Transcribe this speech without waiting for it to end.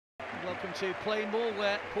Welcome to Plainmoor,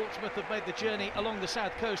 where Portsmouth have made the journey along the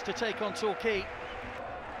south coast to take on Torquay.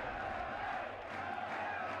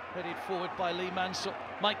 Headed forward by Lee Mansell.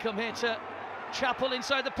 Might come here to Chappell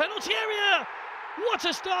inside the penalty area. What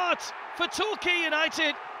a start for Torquay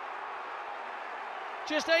United.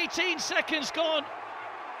 Just 18 seconds gone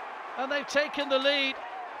and they've taken the lead.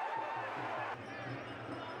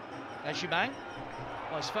 Ashimang.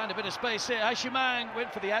 Well, he's found a bit of space here. Ashimang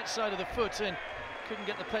went for the outside of the foot and couldn't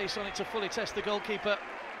get the pace on it to fully test the goalkeeper.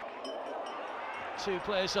 Two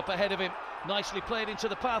players up ahead of him. Nicely played into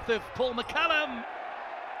the path of Paul McCallum.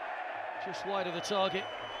 Just wide of the target.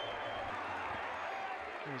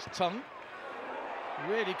 Here's Tongue.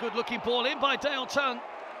 Really good looking ball in by Dale Tongue.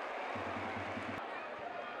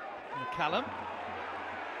 McCallum.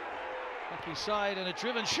 Back inside and a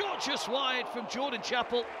driven shot just wide from Jordan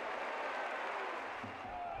Chappell.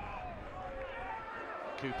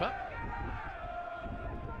 Cooper.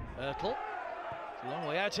 Ertl. It's a long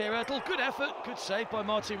way out here, Ertl. Good effort, good save by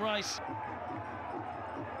Martin Rice.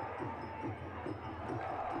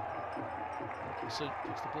 Dickinson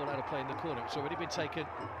puts the ball out of play in the corner. It's already been taken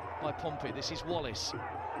by Pompey. This is Wallace.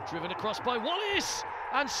 Driven across by Wallace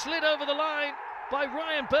and slid over the line by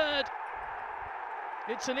Ryan Bird.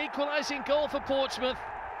 It's an equalising goal for Portsmouth.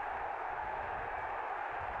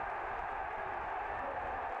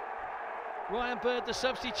 Ryan Bird, the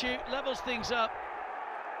substitute, levels things up.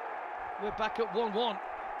 We're back at 1-1.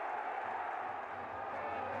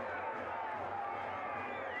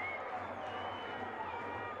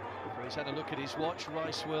 He's had a look at his watch.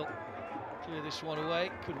 Rice will clear this one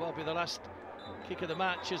away. Could well be the last kick of the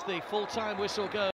match as the full-time whistle goes.